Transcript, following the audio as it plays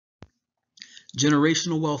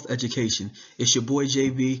Generational wealth education. It's your boy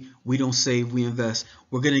JB. We don't save, we invest.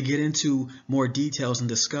 We're going to get into more details and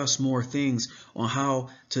discuss more things on how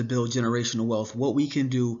to build generational wealth, what we can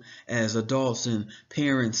do as adults and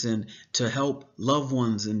parents, and to help loved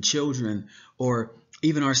ones and children, or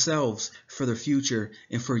even ourselves, for the future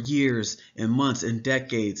and for years and months and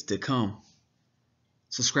decades to come.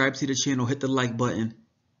 Subscribe to the channel, hit the like button.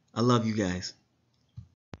 I love you guys.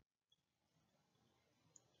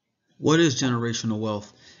 What is generational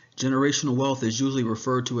wealth? Generational wealth is usually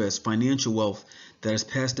referred to as financial wealth that is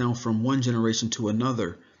passed down from one generation to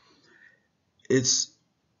another.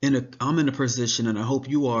 I'm in a position, and I hope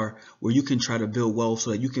you are, where you can try to build wealth so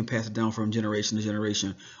that you can pass it down from generation to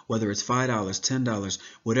generation, whether it's $5, $10,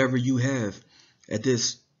 whatever you have. At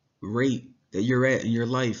this rate that you're at in your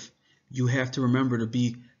life, you have to remember to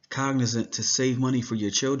be cognizant to save money for your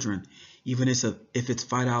children, even if it's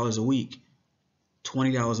 $5 a week,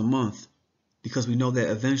 $20 a month, because we know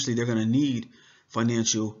that eventually they're going to need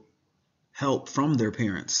financial help from their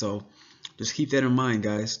parents. So just keep that in mind,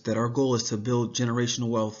 guys, that our goal is to build generational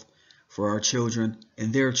wealth for our children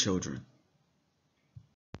and their children.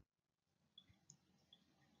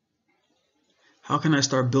 How can I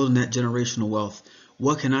start building that generational wealth?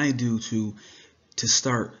 What can I do to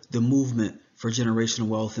start the movement for generational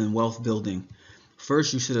wealth and wealth building?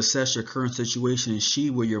 First, you should assess your current situation and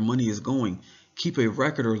see where your money is going. Keep a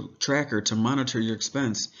record or tracker to monitor your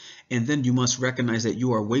expense, and then you must recognize that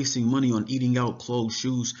you are wasting money on eating out, clothes,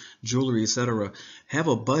 shoes, jewelry, etc. Have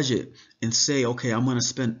a budget and say, okay, I'm going to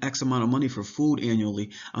spend X amount of money for food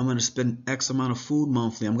annually. I'm going to spend X amount of food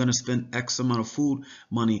monthly. I'm going to spend X amount of food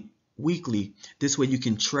money weekly. This way you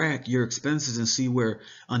can track your expenses and see where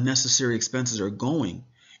unnecessary expenses are going.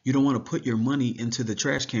 You don't want to put your money into the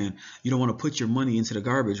trash can. You don't want to put your money into the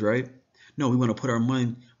garbage, right? No, we want to put our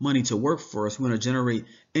money to work for us. We want to generate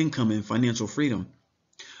income and financial freedom.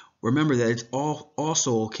 Remember that it's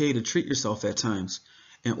also okay to treat yourself at times.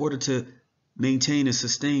 In order to maintain and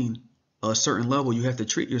sustain a certain level, you have to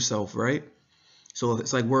treat yourself, right? So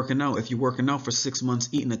it's like working out. If you're working out for 6 months,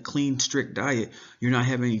 eating a clean, strict diet, you're not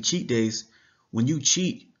having any cheat days. When you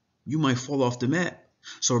cheat, you might fall off the mat.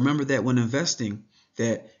 So remember that when investing,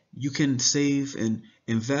 that you can save and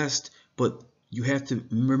invest, but you have to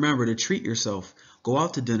remember to treat yourself. Go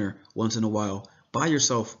out to dinner once in a while. Buy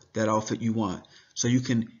yourself that outfit you want so you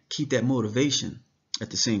can keep that motivation at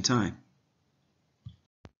the same time.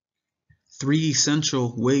 3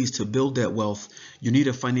 essential ways to build that wealth. You need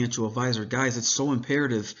a financial advisor. Guys, it's so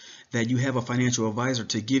imperative that you have a financial advisor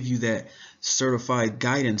to give you that certified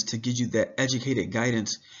guidance, to give you that educated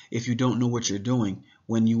guidance if you don't know what you're doing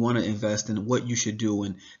when you want to invest and what you should do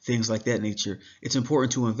and things like that nature. It's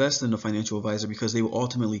important to invest in a financial advisor because they will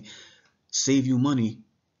ultimately save you money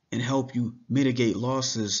and help you mitigate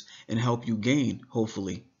losses and help you gain,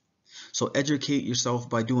 hopefully. So educate yourself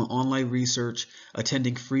by doing online research,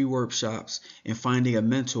 attending free workshops, and finding a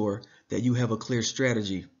mentor that you have a clear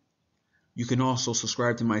strategy. You can also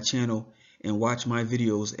subscribe to my channel and watch my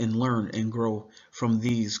videos and learn and grow from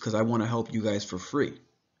these because I want to help you guys for free.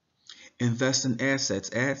 Invest in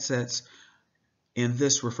assets. Assets, and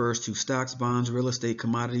this refers to stocks, bonds, real estate,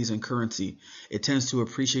 commodities, and currency. It tends to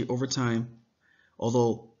appreciate over time,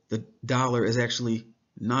 although the dollar is actually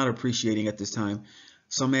not appreciating at this time.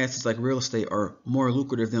 Some assets like real estate are more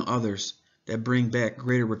lucrative than others that bring back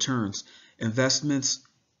greater returns. Investments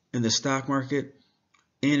in the stock market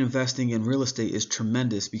and investing in real estate is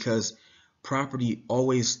tremendous because property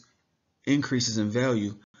always increases in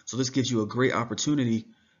value. So this gives you a great opportunity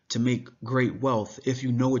to make great wealth if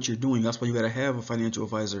you know what you're doing. That's why you got to have a financial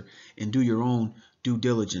advisor and do your own due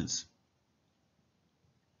diligence.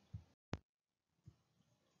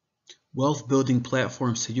 Wealth building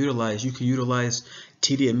platforms to utilize. You can utilize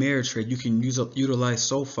TD Ameritrade. You can utilize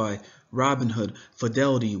SoFi, Robinhood,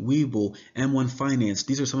 Fidelity, Webull, M1 Finance.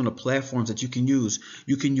 These are some of the platforms that you can use.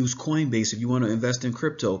 You can use Coinbase if you want to invest in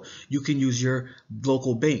crypto. You can use your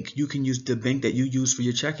local bank. You can use the bank that you use for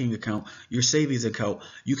your checking account, your savings account.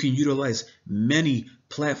 You can utilize many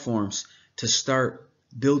platforms to start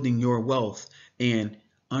building your wealth and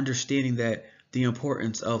understanding that the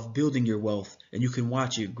importance of building your wealth, and you can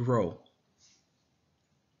watch it grow.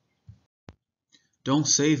 Don't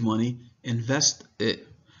save money, invest it.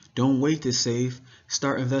 Don't wait to save.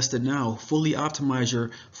 Start investing now. Fully optimize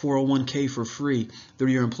your 401k for free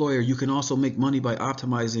through your employer. You can also make money by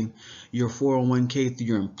optimizing your 401k through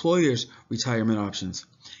your employer's retirement options.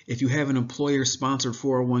 If you have an employer-sponsored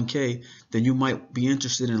 401k, then you might be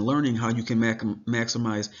interested in learning how you can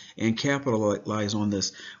maximize and capitalize on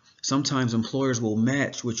this. Sometimes employers will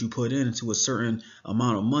match what you put into a certain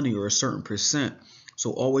amount of money or a certain percent.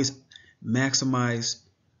 So always maximize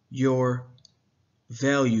your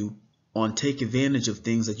value on take advantage of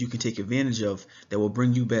things that you can take advantage of that will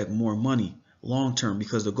bring you back more money long term,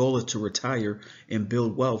 because the goal is to retire and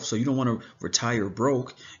build wealth. So you don't want to retire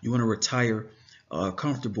broke. You want to retire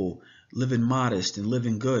comfortable, living modest and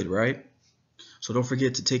living good, right? So don't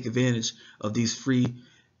forget to take advantage of these free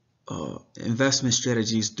investment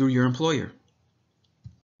strategies through your employer.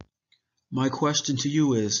 My question to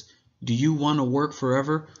you is, do you want to work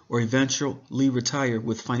forever or eventually retire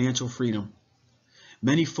with financial freedom?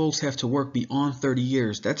 Many folks have to work beyond 30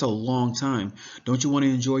 years. That's a long time. Don't you want to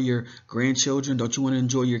enjoy your grandchildren? Don't you want to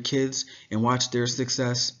enjoy your kids and watch their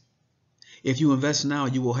success? If you invest now,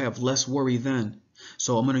 you will have less worry then.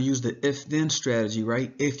 So I'm going to use the if-then strategy,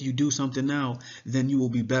 right? If you do something now, then you will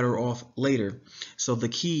be better off later. So the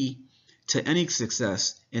key to any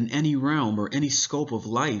success in any realm or any scope of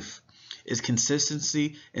life is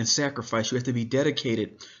consistency and sacrifice. You have to be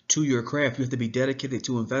dedicated to your craft. You have to be dedicated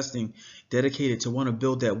to investing, dedicated to want to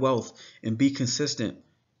build that wealth, and be consistent.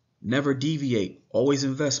 Never deviate. Always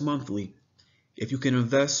invest monthly. If you can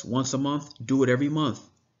invest once a month, do it every month.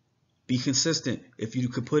 Be consistent. If you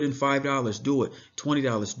could put in $5, do it.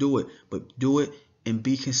 $20, do it. But do it and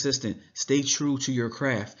be consistent. Stay true to your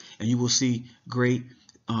craft, and you will see great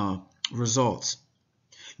results.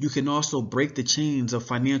 You can also break the chains of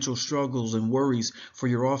financial struggles and worries for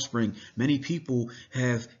your offspring. Many people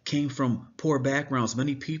came from poor backgrounds.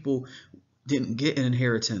 Many people didn't get an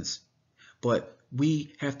inheritance. But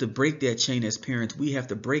we have to break that chain as parents. We have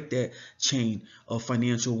to break that chain of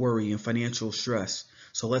financial worry and financial stress.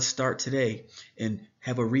 So let's start today and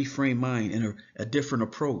have a reframed mind and a different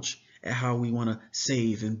approach at how we want to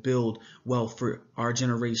save and build wealth for our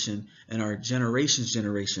generation and our generation's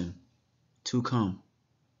generation to come.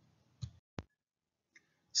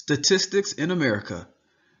 Statistics in America.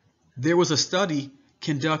 There was a study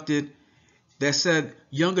conducted that said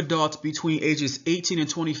young adults between ages 18 and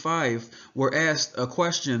 25 were asked a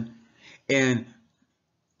question, and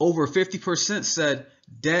over 50% said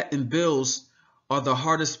debt and bills are the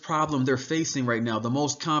hardest problem they're facing right now, the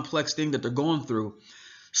most complex thing that they're going through.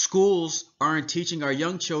 Schools aren't teaching our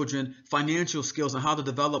young children financial skills and how to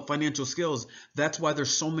develop financial skills. That's why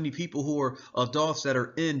there's so many people who are adults that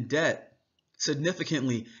are in debt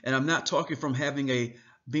significantly. And I'm not talking from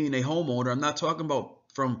being a homeowner. I'm not talking about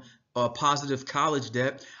from positive college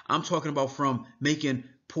debt. I'm talking about from making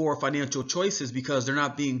poor financial choices because they're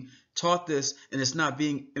not being taught this, and it's not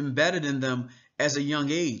being embedded in them as a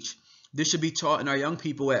young age. This should be taught in our young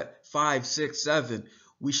people at 5, 6, 7.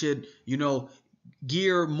 We should,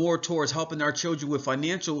 gear more towards helping our children with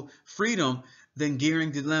financial freedom than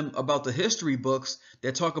gearing to them about the history books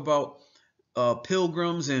that talk about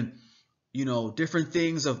pilgrims and different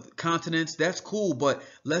things of continents. That's cool, but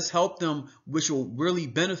let's help them, which will really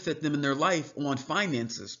benefit them in their life on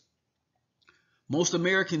finances. Most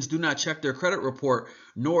Americans do not check their credit report,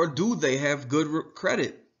 nor do they have good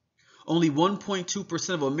credit. Only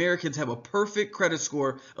 1.2% of Americans have a perfect credit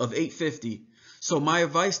score of 850. So my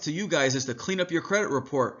advice to you guys is to clean up your credit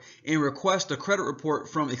report and request a credit report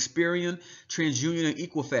from Experian, TransUnion, and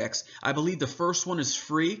Equifax. I believe the first one is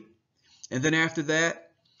free, and then after that,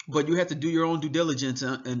 but you have to do your own due diligence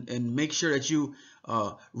and make sure that you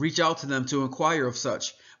reach out to them to inquire of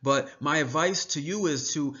such. But my advice to you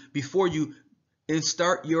is to, before you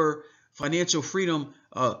start your financial freedom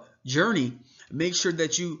journey, make sure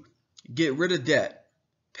that you get rid of debt,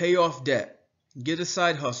 pay off debt, get a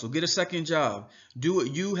side hustle, get a second job. Do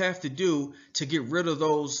what you have to do to get rid of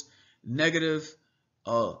those negative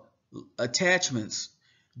attachments.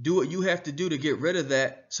 Do what you have to do to get rid of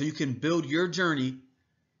that so you can build your journey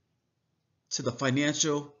to the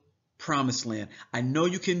financial promised land. I know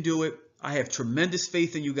you can do it. I have tremendous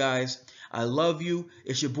faith in you guys. I love you.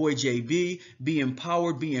 It's your boy JB. Be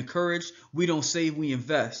empowered, be encouraged. We don't save, we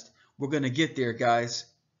invest. We're going to get there, guys.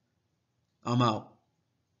 I'm out.